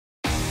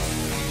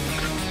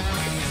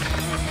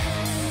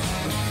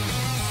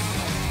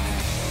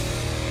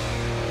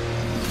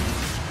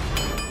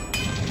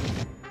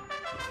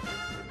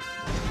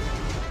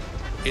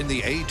In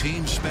the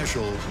A-Team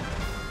special,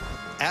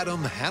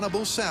 Adam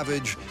Hannibal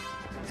Savage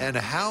and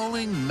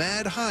howling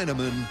Mad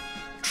Hyneman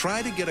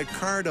try to get a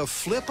car to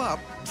flip up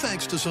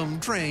thanks to some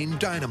train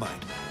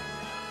dynamite.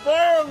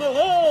 Fire in the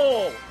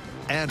hole!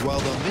 And while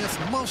the myth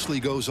mostly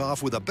goes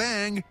off with a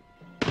bang,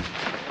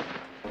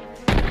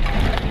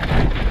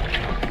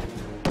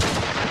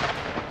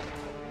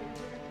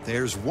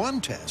 there's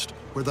one test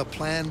where the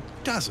plan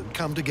doesn't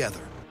come together.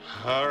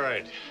 All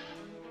right.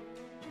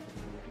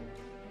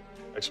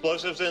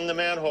 Explosives in the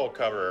manhole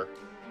cover.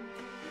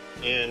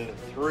 In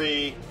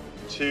 3,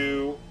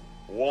 2,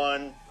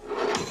 1.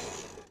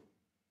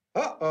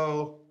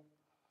 Uh-oh.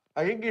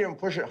 I think you didn't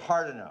push it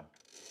hard enough.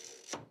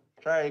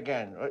 Try it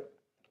again.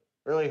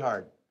 Really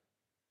hard.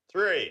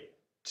 3,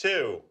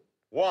 2,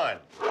 1.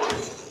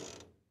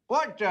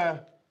 What the?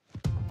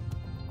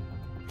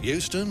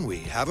 Houston, we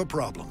have a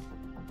problem.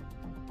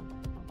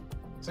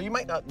 So you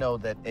might not know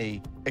that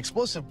a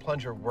explosive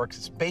plunger works.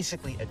 It's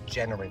basically a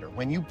generator.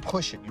 When you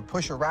push it, you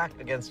push a rack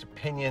against a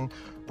pinion,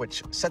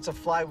 which sets a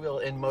flywheel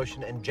in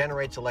motion and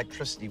generates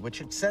electricity,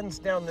 which it sends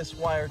down this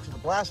wire to the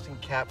blasting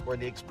cap where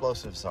the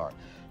explosives are.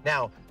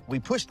 Now, we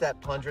pushed that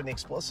plunger and the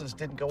explosives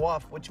didn't go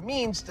off, which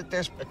means that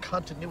there's a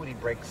continuity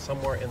break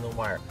somewhere in the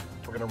wire.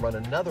 We're gonna run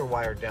another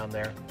wire down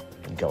there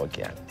and go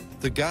again.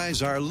 The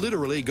guys are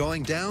literally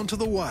going down to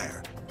the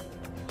wire.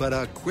 But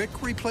a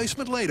quick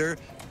replacement later,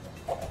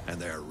 and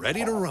they're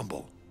ready to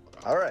rumble.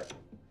 All right.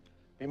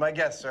 Be my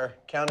guest, sir.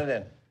 Count it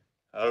in.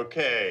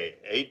 Okay,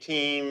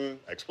 A-Team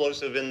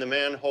explosive in the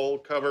manhole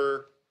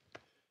cover.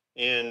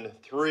 In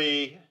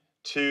 3,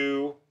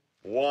 2,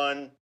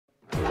 1.